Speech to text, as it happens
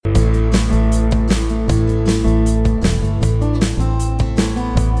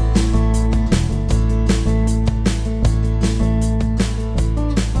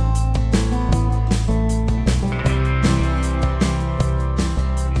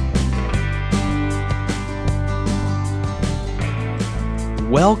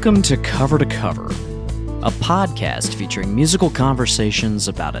Welcome to Cover, a podcast featuring musical conversations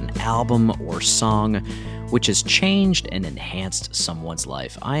about an album or song which has changed and enhanced someone's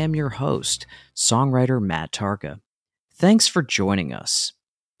life. I am your host, songwriter Matt Tarka. Thanks for joining us.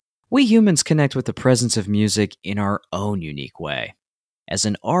 We humans connect with the presence of music in our own unique way. As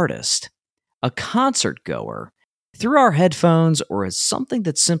an artist, a concert goer, through our headphones, or as something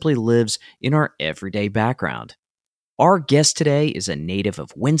that simply lives in our everyday background. Our guest today is a native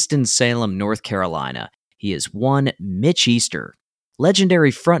of Winston-Salem, North Carolina. He is one Mitch Easter,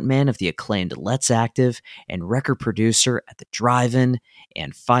 legendary frontman of the acclaimed Let's Active and record producer at the Drive-In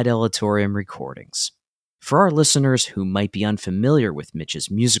and Fidelatorium Recordings. For our listeners who might be unfamiliar with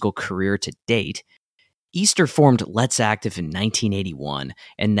Mitch's musical career to date, Easter formed Let's Active in 1981,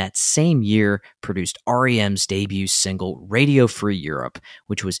 and that same year produced REM's debut single Radio Free Europe,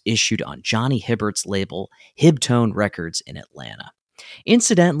 which was issued on Johnny Hibbert's label Hibtone Records in Atlanta.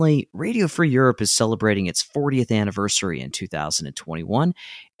 Incidentally, Radio Free Europe is celebrating its 40th anniversary in 2021,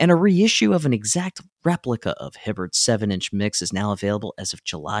 and a reissue of an exact replica of Hibbert's 7-inch mix is now available as of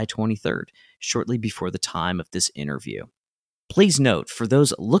July 23rd, shortly before the time of this interview. Please note, for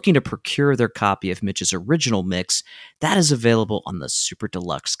those looking to procure their copy of Mitch's original mix, that is available on the Super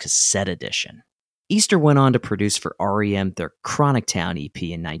Deluxe Cassette Edition. Easter went on to produce for REM their Chronic Town EP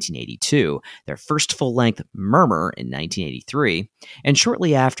in 1982, their first full-length Murmur in 1983, and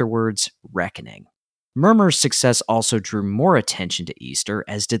shortly afterwards, Reckoning. Murmur's success also drew more attention to Easter,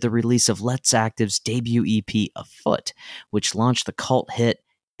 as did the release of Let's Active's debut EP, Afoot, which launched the cult hit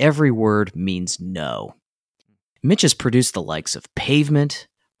Every Word Means No. Mitch has produced the likes of Pavement,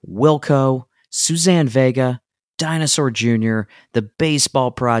 Wilco, Suzanne Vega, Dinosaur Jr., The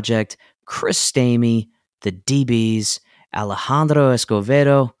Baseball Project, Chris Stamey, The DBs, Alejandro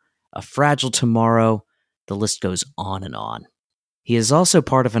Escovedo, A Fragile Tomorrow. The list goes on and on. He is also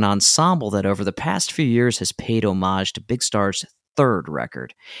part of an ensemble that over the past few years has paid homage to Big Star's third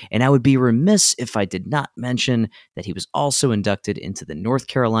record, and I would be remiss if I did not mention that he was also inducted into the North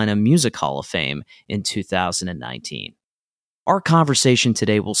Carolina Music Hall of Fame in 2019. Our conversation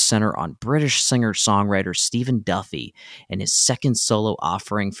today will center on British singer-songwriter Stephen Duffy and his second solo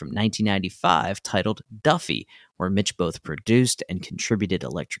offering from 1995 titled Duffy, where Mitch both produced and contributed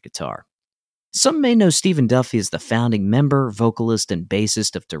electric guitar. Some may know Stephen Duffy as the founding member, vocalist, and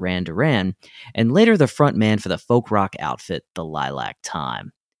bassist of Duran Duran, and later the frontman for the folk rock outfit The Lilac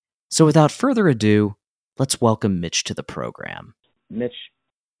Time. So without further ado, let's welcome Mitch to the program. Mitch,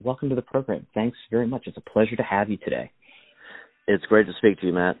 welcome to the program. Thanks very much. It's a pleasure to have you today. It's great to speak to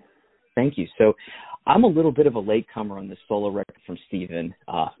you, Matt. Thank you. So I'm a little bit of a latecomer on this solo record from Stephen,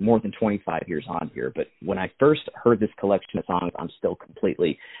 more than 25 years on here. But when I first heard this collection of songs, I'm still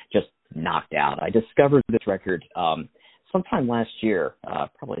completely just knocked out. I discovered this record sometime last year,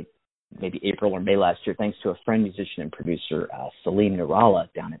 probably maybe April or May last year, thanks to a friend musician and producer, Salim Nuralla,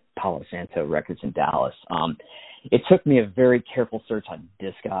 down at Palo Santo Records in Dallas. It took me a very careful search on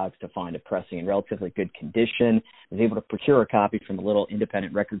Discogs to find a pressing in relatively good condition. I was able to procure a copy from a little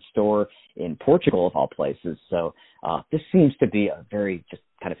independent record store in Portugal, of all places. So this seems to be a very just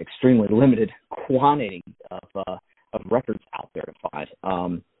kind of extremely limited quantity of records out there to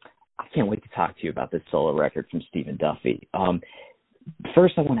find. I can't wait to talk to you about this solo record from Stephen Duffy.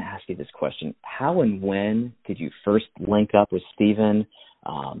 First, I want to ask you this question. How and when did you first link up with Stephen?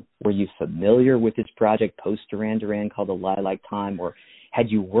 Were you familiar with his project post-Duran Duran called The Lilac Time, or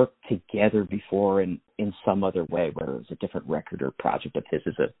had you worked together before in some other way, whether it was a different record or project of his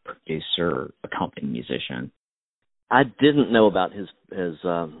as a producer or accompanying musician? I didn't know about his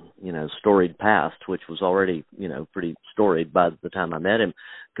storied past, which was already, pretty storied by the time I met him,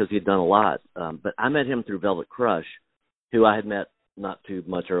 because he'd done a lot. But I met him through Velvet Crush, who I had met not too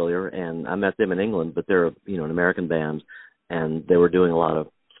much earlier, and I met them in England, but they're, an American band, and they were doing a lot of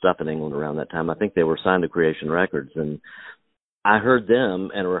stuff in England around that time. I think they were signed to Creation Records, and I heard them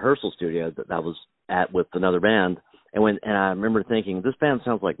in a rehearsal studio that I was at with another band, and I remember thinking, this band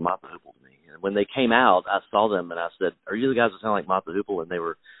sounds like Mott the Hoople to me. And when they came out, I saw them, and I said, are you the guys that sound like Mott the Hoople? And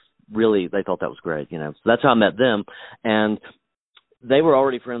they thought that was great, So that's how I met them, and they were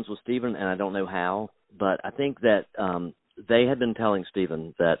already friends with Stephen, and I don't know how, but I think that they had been telling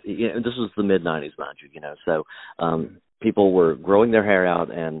Stephen that, this was the mid-'90s, mind you, so people were growing their hair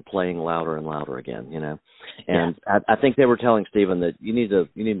out and playing louder and louder again, And yeah. I think they were telling Stephen that you need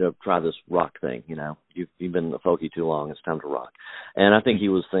to try this rock thing, You've been a folkie too long, it's time to rock. And I think he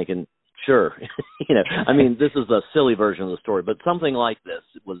was thinking, sure, this is a silly version of the story, but something like this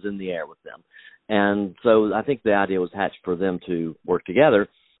was in the air with them. And so I think the idea was hatched for them to work together.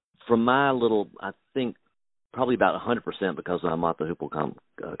 From my little, I think, probably about 100% because of Mott the Hoople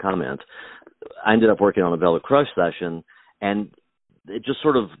comment. I ended up working on a Velvet Crush session, and it just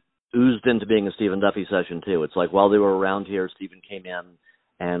sort of oozed into being a Stephen Duffy session too. It's like while they were around here, Stephen came in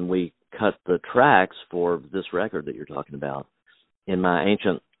and we cut the tracks for this record that you're talking about in my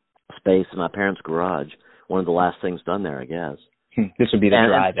ancient space in my parents' garage. One of the last things done there, I guess. This would be the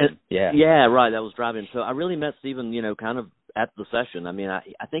drive-in. Yeah, right. That was drive-in. So I really met Stephen, kind of at the session. I mean, I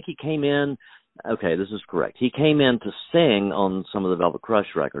think he came in. Okay, this is correct. He came in to sing on some of the Velvet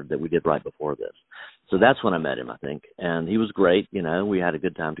Crush record that we did right before this. So that's when I met him, I think. And he was great. We had a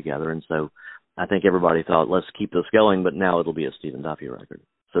good time together. And so I think everybody thought, let's keep this going, but now it'll be a Stephen Duffy record.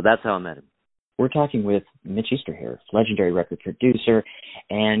 So that's how I met him. We're talking with Mitch Easter here, legendary record producer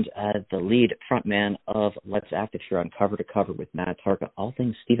and the lead frontman of Let's Active here on Cover to Cover with Matt Tarka, all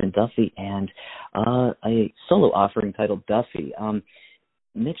things Stephen Duffy, and a solo offering titled Duffy.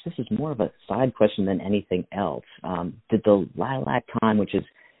 Mitch, this is more of a side question than anything else. Did the Lilac Time, which is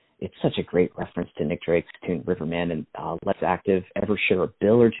it's such a great reference to Nick Drake's tune Riverman, and Let's Active ever share a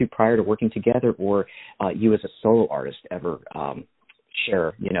bill or two prior to working together, or you as a solo artist ever share,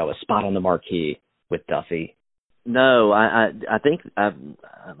 a spot on the marquee with Duffy? No, I think I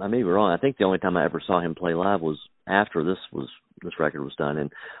may be wrong. I think the only time I ever saw him play live was after this record was done,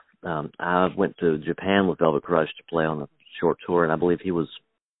 and I went to Japan with Velvet Crush to play on a short tour, and I believe he was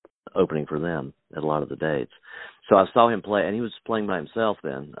opening for them at a lot of the dates. So I saw him play, and he was playing by himself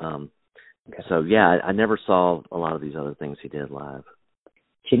then. Okay. So yeah, I never saw a lot of these other things he did live.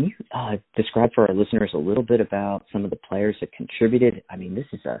 Can you describe for our listeners a little bit about some of the players that contributed? I mean,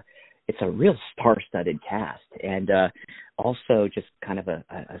 it's a real star-studded cast. And also just kind of a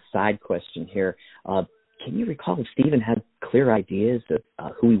side question here. Can you recall if Stephen had clear ideas of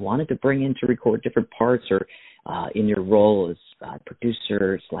who he wanted to bring in to record different parts, or in your role as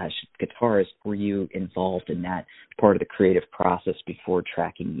producer/guitarist, were you involved in that part of the creative process before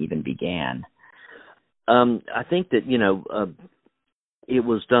tracking even began? I think that, it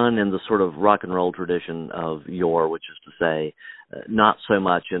was done in the sort of rock and roll tradition of yore, which is to say, not so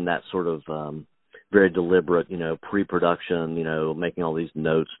much in that sort of very deliberate, pre-production, making all these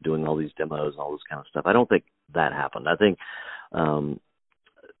notes, doing all these demos, all this kind of stuff. I don't think that happened. I think,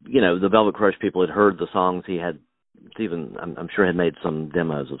 the Velvet Crush people had heard the songs he had. Stephen, I'm sure, had made some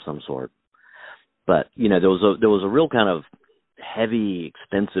demos of some sort. But, there was a real kind of heavy,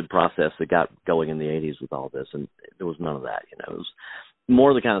 expensive process that got going in the 80s with all this, and there was none of that. It was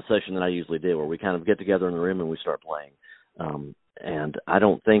more the kind of session that I usually do, where we kind of get together in the room and we start playing. And I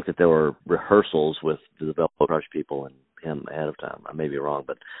don't think that there were rehearsals with the Velvet Crush people and him ahead of time. I may be wrong,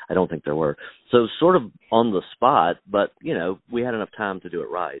 but I don't think there were. So sort of on the spot, but, we had enough time to do it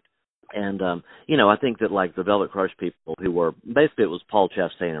right. And, I think that like the Velvet Crush people who were, basically it was Paul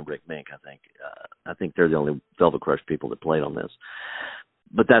Chastain and Rick Mink, I think. I think they're the only Velvet Crush people that played on this.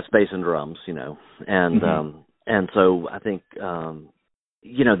 But that's bass and drums, and, and so I think,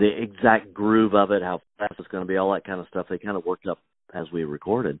 the exact groove of it, how fast it's going to be, all that kind of stuff, they kind of worked up as we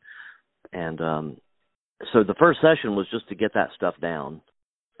recorded. And so the first session was just to get that stuff down.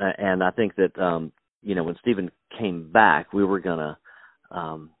 And I think that, when Stephen came back, we were going to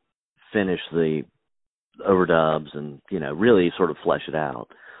finish the overdubs and, really sort of flesh it out.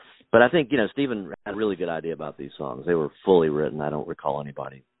 But I think, Stephen had a really good idea about these songs. They were fully written. I don't recall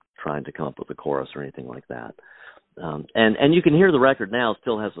anybody trying to come up with a chorus or anything like that. And you can hear the record now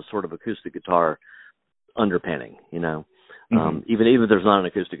still has a sort of acoustic guitar underpinning, Even if there's not an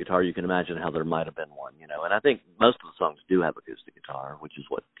acoustic guitar, you can imagine how there might have been one, And I think most of the songs do have acoustic guitar, which is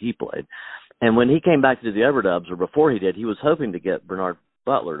what he played. And when he came back to do the overdubs, or before he did, he was hoping to get Bernard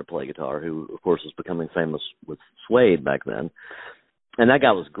Butler to play guitar, who, of course, was becoming famous with Suede back then. And that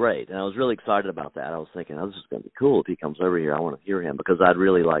guy was great, and I was really excited about that. I was thinking, this is going to be cool if he comes over here. I want to hear him, because I'd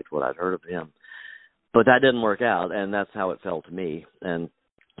really liked what I'd heard of him. But that didn't work out, and that's how it felt to me. And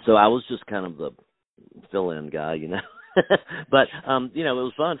so I was just kind of the fill-in guy, But, it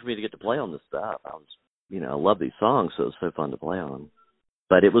was fun for me to get to play on this stuff. I was, I love these songs, so it was so fun to play on them.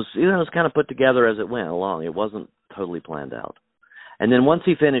 But it was, it was kind of put together as it went along. It wasn't totally planned out. And then once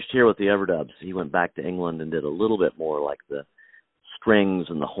he finished here with the overdubs, he went back to England and did a little bit more like the strings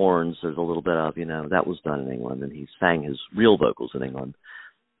and the horns. There's a little bit of, that was done in England, and he sang his real vocals in England.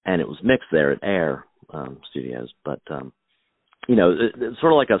 And it was mixed there at Air Studios. But, it's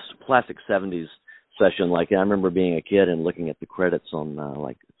sort of like a classic 70s session. Like, I remember being a kid and looking at the credits on,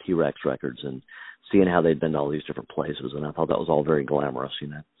 like, T-Rex records and seeing how they'd been to all these different places. And I thought that was all very glamorous,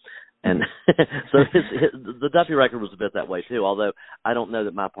 And so the Duffy record was a bit that way, too, although I don't know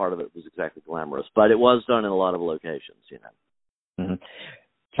that my part of it was exactly glamorous. But it was done in a lot of locations, Mm-hmm.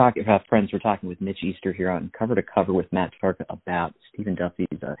 Friends, we're talking with Mitch Easter here on Cover to Cover with Matt Tarka about Stephen Duffy's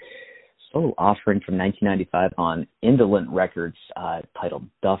solo offering from 1995 on Indolent Records titled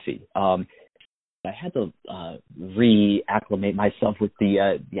Duffy. I had to reacclimate myself with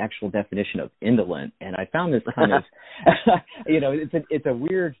the actual definition of indolent, and I found this kind of, it's a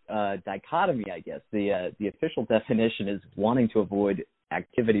weird dichotomy, I guess. The official definition is wanting to avoid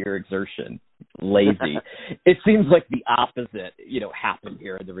activity or exertion, lazy. It seems like the opposite, happened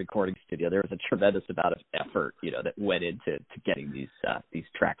here in the recording studio. There was a tremendous amount of effort, that went into getting these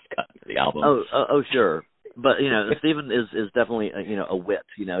tracks cut for the album. Oh, sure. But Stephen is definitely a wit.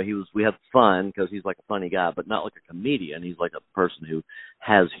 We had fun because he's like a funny guy, but not like a comedian. He's like a person who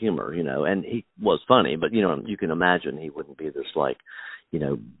has humor, and he was funny. But you can imagine he wouldn't be this like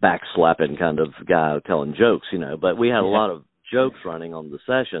backslapping kind of guy telling jokes. But we had a lot of jokes running on the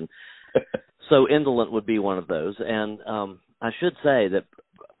session, so Indolent would be one of those. And I should say that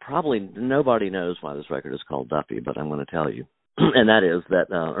probably nobody knows why this record is called Duffy, but I'm going to tell you, and that is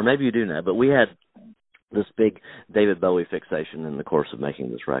that, or maybe you do know, but we had this big David Bowie fixation in the course of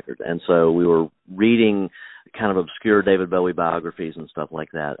making this record. And so we were reading kind of obscure David Bowie biographies and stuff like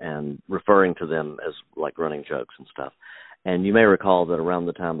that and referring to them as like running jokes and stuff. And you may recall that around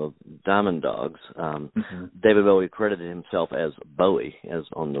the time of Diamond Dogs, David Bowie credited himself as Bowie, as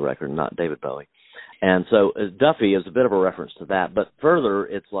on the record, not David Bowie. And so Duffy is a bit of a reference to that. But further,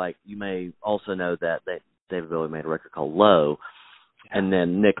 it's like you may also know that David Bowie made a record called Low, and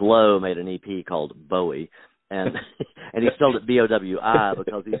then Nick Lowe made an EP called Bowie, and he spelled it B-O-W-I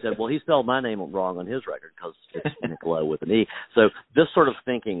because he said, well, he spelled my name wrong on his record because it's Nick Lowe with an E. So this sort of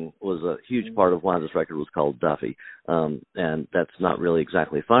thinking was a huge part of why this record was called Duffy, and that's not really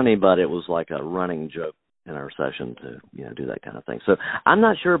exactly funny, but it was like a running joke in our session to do that kind of thing. So I'm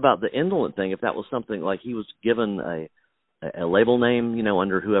not sure about the Indolent thing, if that was something like he was given a label name,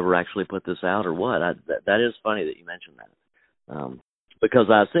 under whoever actually put this out or what. That is funny that you mentioned that.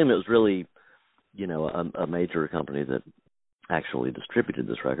 Because I assume it was really, a major company that actually distributed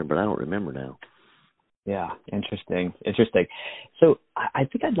this record, but I don't remember now. Yeah, interesting. So I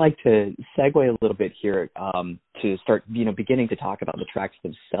think I'd like to segue a little bit here to start, beginning to talk about the tracks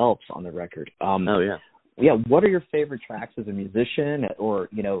themselves on the record. Yeah, what are your favorite tracks as a musician or,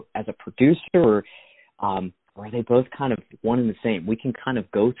 as a producer? Or are they both kind of one and the same? We can kind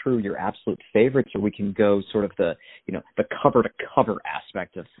of go through your absolute favorites, or we can go sort of the cover to cover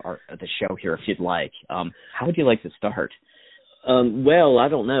aspect of the show here, if you'd like. How would you like to start? Well, I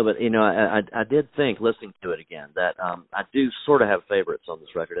don't know, but I did think listening to it again that I do sort of have favorites on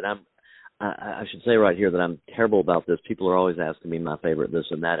this record, and I should say right here that I'm terrible about this. People are always asking me my favorite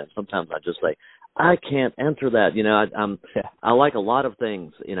this and that, and sometimes I just say I can't answer that. I like a lot of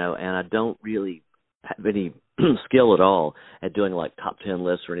things, and I don't really have any skill at all at doing like top 10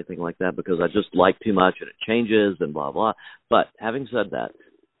 lists or anything like that because I just like too much and it changes and blah, blah. But having said that,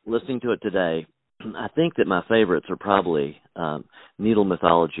 listening to it today, I think that my favorites are probably Needle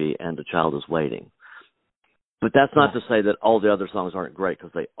Mythology and A Child Is Waiting. But that's not to say that all the other songs aren't great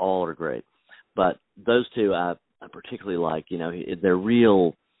because they all are great. But those two I particularly like, they're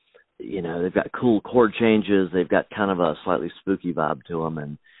real, they've got cool chord changes. They've got kind of a slightly spooky vibe to them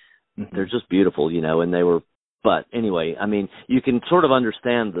and they're just beautiful, and they were. But anyway, I mean, you can sort of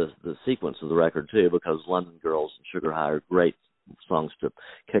understand the sequence of the record, too, because London Girls and Sugar High are great songs to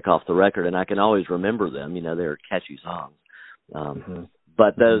kick off the record, and I can always remember them. They're catchy songs.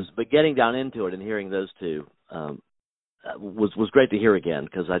 But getting down into it and hearing those two was great to hear again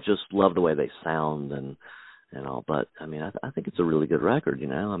because I just love the way they sound and all. But, I mean, I think it's a really good record,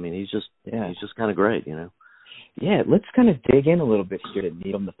 I mean, he's just kind of great, Yeah, let's kind of dig in a little bit here to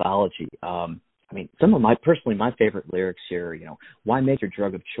Needle Mythology. I mean, some of my favorite lyrics here, why make your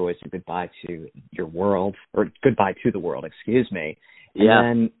drug of choice a goodbye to your world, or goodbye to the world, excuse me. Yeah.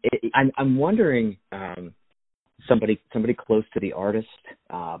 And I'm wondering, somebody close to the artist,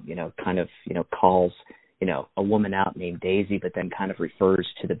 calls, a woman out named Daisy, but then kind of refers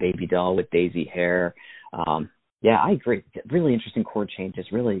to the baby doll with daisy hair. Yeah, I agree. Really interesting chord changes,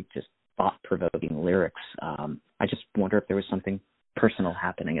 really just thought-provoking lyrics. I just wonder if there was something personal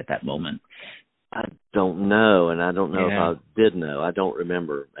happening at that moment. I don't know, and I don't know if I did know. I don't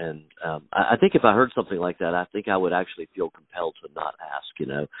remember. And I think if I heard something like that, I think I would actually feel compelled to not ask, You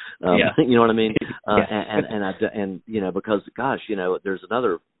know what I mean? And because, gosh, there's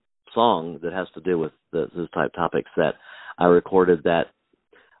another song that has to do with this type topics that I recorded that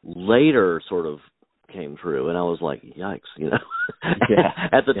later sort of came true, and I was like, yikes,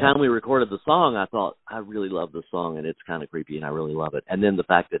 At the time we recorded the song, I thought, I really love this song, and it's kind of creepy, and I really love it. And then the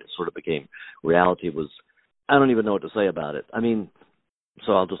fact that it sort of became reality was, I don't even know what to say about it. I mean,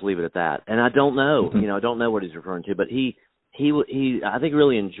 So I'll just leave it at that. And I don't know, Mm-hmm. I don't know what he's referring to, but he I think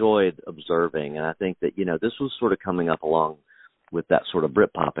really enjoyed observing, and I think that this was sort of coming up along with that sort of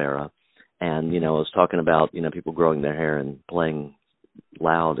Britpop era, and I was talking about people growing their hair and playing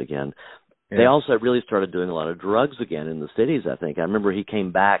loud again. Yeah. They also really started doing a lot of drugs again in the cities. I think I remember he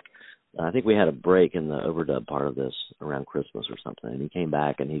came back. I think we had a break in the overdub part of this around Christmas or something, and he came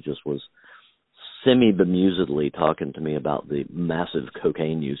back and he just was semi-bemusedly talking to me about the massive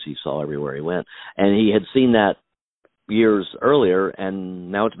cocaine use he saw everywhere he went, and he had seen that years earlier,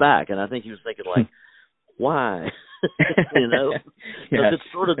 and now it's back. And I think he was thinking, like, why? Because it's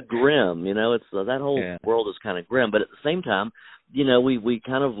sort of grim, it's that whole world is kind of grim, but at the same time, we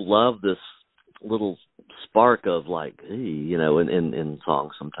kind of love this little spark of, like, hey, in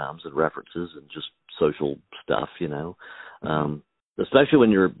songs sometimes, and references and just social stuff, especially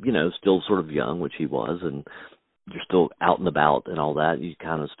when you're, still sort of young, which he was, and you're still out and about and all that. You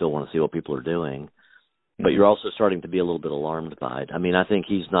kind of still want to see what people are doing. But you're also starting to be a little bit alarmed by it. I mean, I think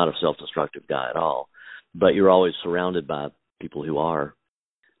he's not a self-destructive guy at all, but you're always surrounded by people who are.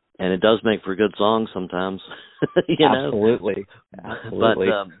 And it does make for good songs sometimes, Absolutely. Absolutely.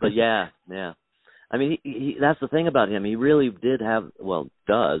 But yeah. I mean, he that's the thing about him. He really does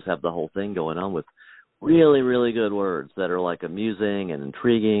have the whole thing going on with really, really good words that are like amusing and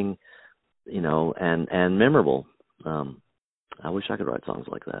intriguing, and memorable. I wish I could write songs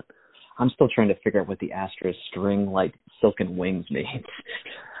like that. I'm still trying to figure out what the asterisk string like silken wings means.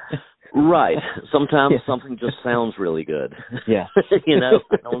 Right. Sometimes something just sounds really good. Yeah.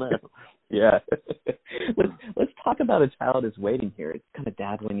 I don't know. Yeah. Let's talk about A Child Is Waiting here. It's kind of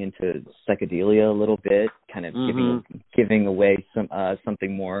dabbling into psychedelia a little bit, kind of giving away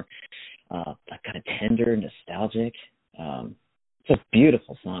something more kind of tender, nostalgic. It's a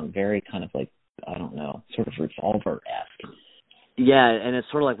beautiful song, very kind of like, I don't know, sort of Revolver-esque. Yeah, and it's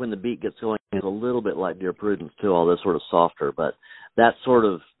sort of like when the beat gets going, it's a little bit like Dear Prudence too, all this sort of softer, but that sort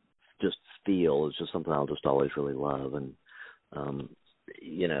of just feel is just something I'll just always really love. And,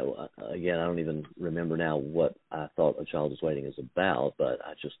 again, I don't even remember now what I thought A Child Is Waiting is about, but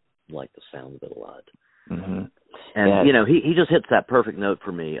I just like the sound of it a lot. Mm-hmm. And, he just hits that perfect note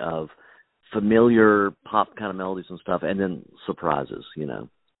for me of familiar pop kind of melodies and stuff, and then surprises,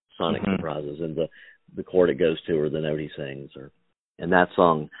 sonic surprises, and the chord it goes to or the note he sings. And that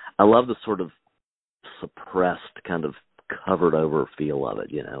song, I love the sort of suppressed kind of covered over feel of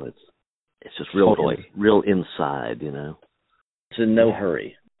it, it's just real, real inside, It's in no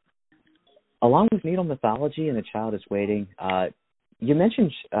hurry. Along with Needle Mythology and A Child Is Waiting, you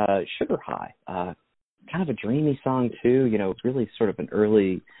mentioned Sugar High, kind of a dreamy song too, really sort of an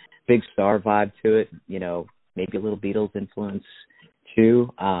early Big Star vibe to it, maybe a little Beatles influence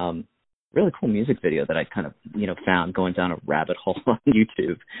too. Really cool music video that I kind of, found going down a rabbit hole on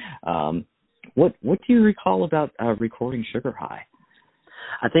YouTube. What do you recall about recording Sugar High?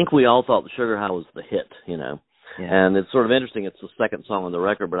 I think we all thought Sugar High was the hit, and it's sort of interesting. It's the second song on the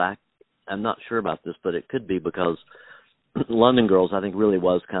record, but I'm not sure about this, but it could be because London Girls, I think, really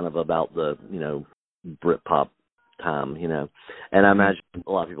was kind of about the, Britpop time, and I imagine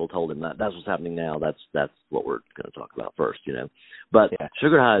a lot of people told him that's what's happening now. That's what we're going to talk about first, But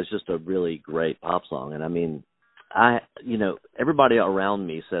Sugar High is just a really great pop song, and I mean, everybody around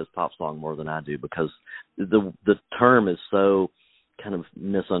me says pop song more than I do because the term is so kind of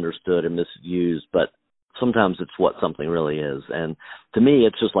misunderstood and misused, but sometimes it's what something really is. And to me,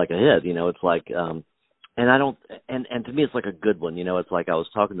 it's just like a hit, it's like, and to me, it's like a good one, it's like I was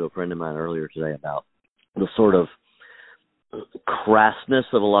talking to a friend of mine earlier today about the sort of crassness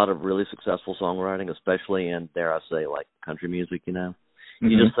of a lot of really successful songwriting, especially in, dare I say, like country music, You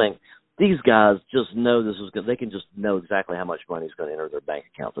just think, these guys just know this is good. They can just know exactly how much money is going to enter their bank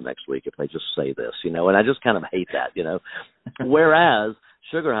account the next week if they just say this, and I just kind of hate that, Whereas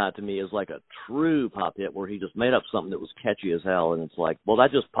Sugar High to me is like a true pop hit where he just made up something that was catchy as hell, and it's like, well,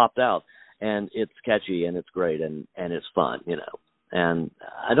 that just popped out, and it's catchy, and it's great, and it's fun, And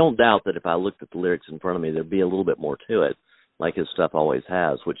I don't doubt that if I looked at the lyrics in front of me, there'd be a little bit more to it, like his stuff always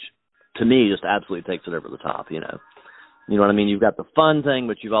has, which to me just absolutely takes it over the top, You know what I mean? You've got the fun thing,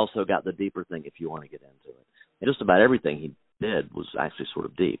 but you've also got the deeper thing if you want to get into it. And just about everything he did was actually sort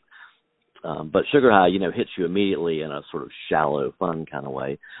of deep. But Sugar High, hits you immediately in a sort of shallow, fun kind of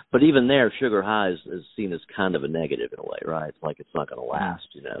way. But even there, Sugar High is seen as kind of a negative in a way, right? It's like it's not going to last,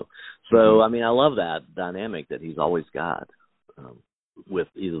 So, I mean, I love that dynamic that he's always got with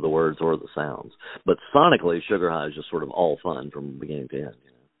either the words or the sounds. But sonically, Sugar High is just sort of all fun from beginning to end.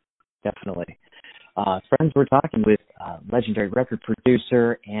 Definitely. Friends, we're talking with legendary record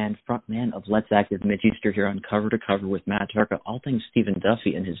producer and frontman of Let's Active, Mitch Easter, here on Cover to Cover with Matt Tarka, all things Stephen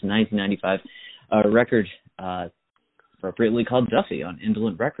Duffy and his 1995 record, appropriately called Duffy, on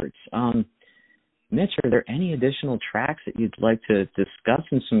Indolent Records. Mitch, are there any additional tracks that you'd like to discuss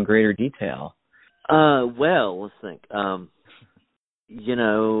in some greater detail? Well, let's think. There's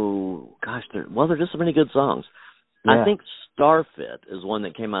just so many good songs. Yeah. I think Starfit is one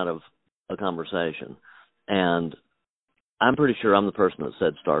that came out of a conversation, and I'm pretty sure I'm the person that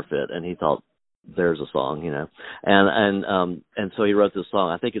said Starfit, and he thought there's a song, and so he wrote this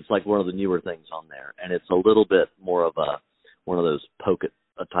song. I think it's like one of the newer things on there, and it's a little bit more of one of those poke it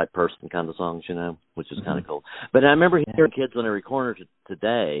a type person kind of songs, which is kind of cool. But I remember hearing Kids on Every Corner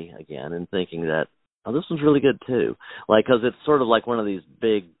today again and thinking that, oh, this one's really good too. Like, because it's sort of like one of these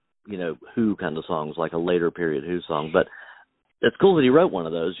big, Who kind of songs, like a later period Who song. But it's cool that he wrote one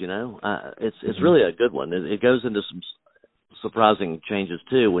of those, It's really a good one. It goes into some surprising changes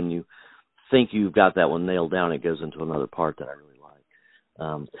too. When you think you've got that one nailed down, it goes into another part that I really like.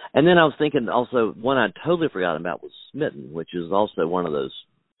 And then I was thinking also, one I totally forgot about was Smitten, which is also one of those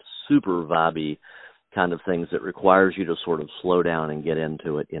super vibey kind of things that requires you to sort of slow down and get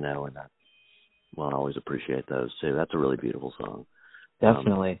into it, and I always appreciate those too. That's a really beautiful song.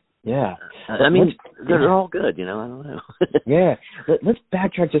 Definitely. Yeah. I mean, they're all good, I don't know. Yeah. Let's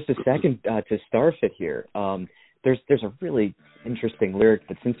backtrack just a second to Starfit here. There's a really interesting lyric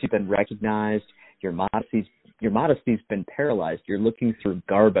that since you've been recognized, your modesty's been paralyzed. You're looking through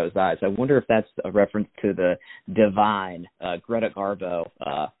Garbo's eyes. I wonder if that's a reference to the divine Greta Garbo,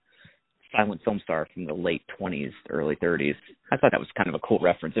 silent film star from the late 20s, early 30s. I thought that was kind of a cool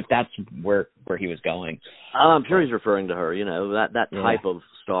reference, if that's where he was going. I'm sure he's referring to her, that type of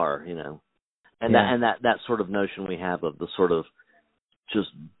star, and that sort of notion we have of the sort of just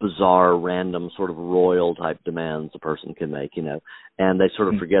bizarre, random, sort of royal type demands a person can make, and they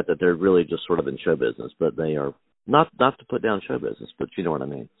sort of forget that they're really just sort of in show business, but they are not to put down show business, but you know what I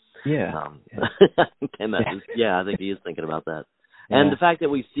mean. Yeah. I think he is thinking about that. And the fact that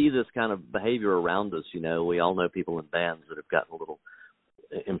we see this kind of behavior around us, we all know people in bands that have gotten a little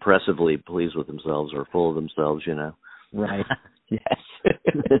impressively pleased with themselves or full of themselves, Right. Yes.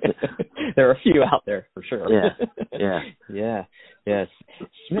 There are a few out there for sure. Yeah. Yes.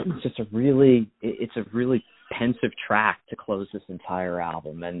 Smitten's just a really pensive track to close this entire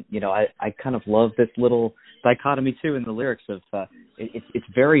album. And, I kind of love this little dichotomy too in the lyrics of, it's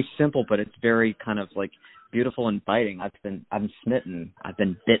very simple, but it's very kind of like beautiful and biting. I'm smitten. I've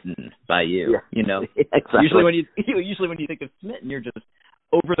been bitten by you. Yeah. Exactly. Usually when you think of smitten, you're just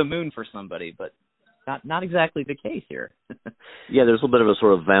over the moon for somebody, but not exactly the case here. Yeah, there's a little bit of a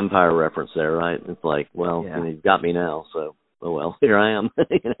sort of vampire reference there, right? It's like, well, you've got me now, so oh well, here I am.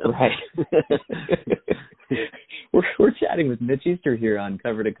 Right. We're chatting with Mitch Easter here on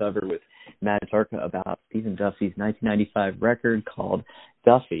Cover to Cover with Matt Tarka about Stephen Duffy's 1995 record called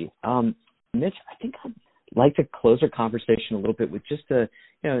Duffy. Mitch, I think I'd like to close our conversation a little bit with just a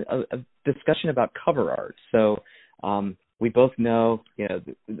discussion about cover art. So we both know,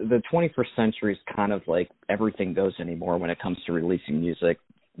 the 21st century is kind of like everything goes anymore when it comes to releasing music.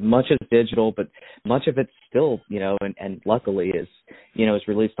 Much is digital, but much of it's still, and luckily is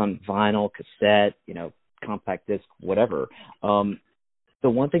released on vinyl, cassette, compact disc, whatever. The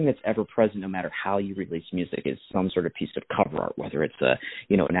one thing that's ever present, no matter how you release music, is some sort of piece of cover art, whether it's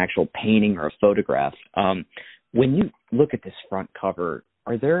an actual painting or a photograph. When you look at this front cover,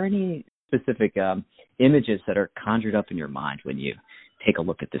 are there any specific images that are conjured up in your mind when you take a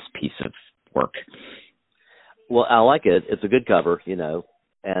look at this piece of work? Well, I like it. It's a good cover,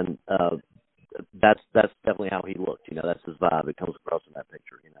 and that's definitely how he looked. That's his vibe. It comes across in that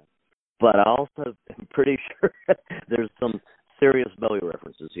picture, But I also am pretty sure there's some serious Bowie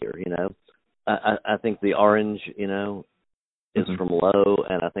references here, I think the orange, is from Low,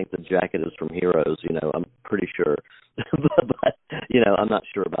 and I think the jacket is from Heroes, I'm pretty sure. but I'm not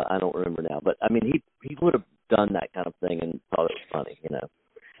sure I don't remember now. But, I mean, he would have done that kind of thing and thought it was funny,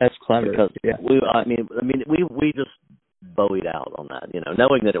 That's clever. Because we just Bowied out on that,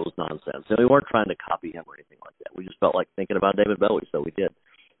 knowing that it was nonsense. And we weren't trying to copy him or anything like that. We just felt like thinking about David Bowie, so we did,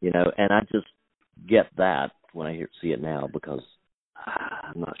 and I just get that when I see it now because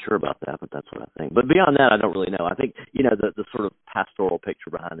I'm not sure about that, but that's what I think. But beyond that, I don't really know. I think, the sort of pastoral picture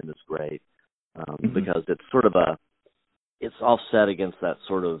behind him is great because it's sort of it's offset against that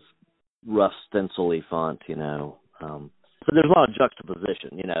sort of rough stencil-y font, So there's a lot of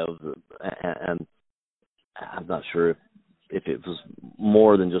juxtaposition, and I'm not sure if it was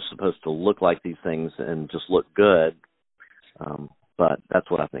more than just supposed to look like these things and just look good. but that's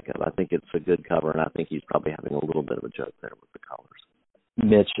what I think of. I think it's a good cover, and I think he's probably having a little bit of a joke there with the colors.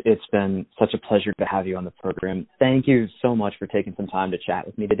 Mitch, it's been such a pleasure to have you on the program. Thank you so much for taking some time to chat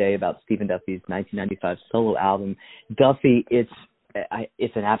with me today about Stephen Duffy's 1995 solo album, Duffy. It's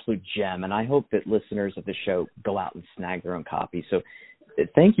an absolute gem, and I hope that listeners of the show go out and snag their own copy. So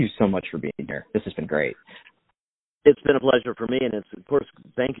thank you so much for being here. This has been great. It's been a pleasure for me, and it's, of course,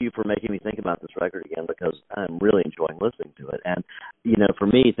 thank you for making me think about this record again, because I'm really enjoying listening to it. And, for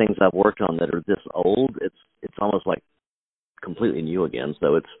me, things I've worked on that are this old, it's almost like completely new again,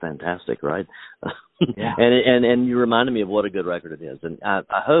 so it's fantastic, right? Yeah. and you reminded me of what a good record it is, and I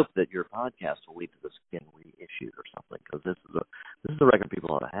hope that your podcast will lead to this getting reissued or something, because this is a record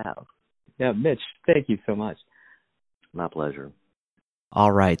people ought to have. Yeah, Mitch, thank you so much. My pleasure.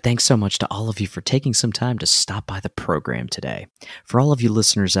 All right, thanks so much to all of you for taking some time to stop by the program today. For all of you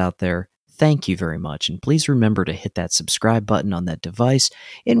listeners out there, thank you very much, and please remember to hit that subscribe button on that device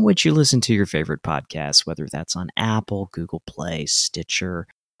in which you listen to your favorite podcasts, whether that's on Apple, Google Play, Stitcher,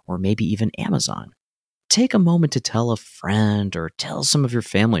 or maybe even Amazon. Take a moment to tell a friend or tell some of your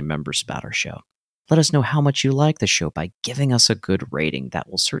family members about our show. Let us know how much you like the show by giving us a good rating. That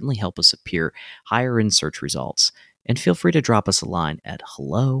will certainly help us appear higher in search results. And feel free to drop us a line at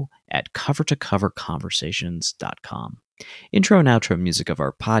hello@covertocoverconversations.com. Intro and outro music of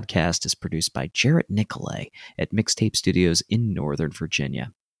our podcast is produced by Jarrett Nicolay at Mixtape Studios in Northern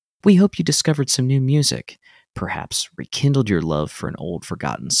Virginia. We hope you discovered some new music, perhaps rekindled your love for an old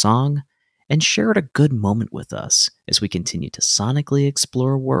forgotten song, and shared a good moment with us as we continue to sonically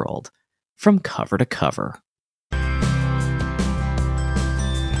explore a world from cover to cover.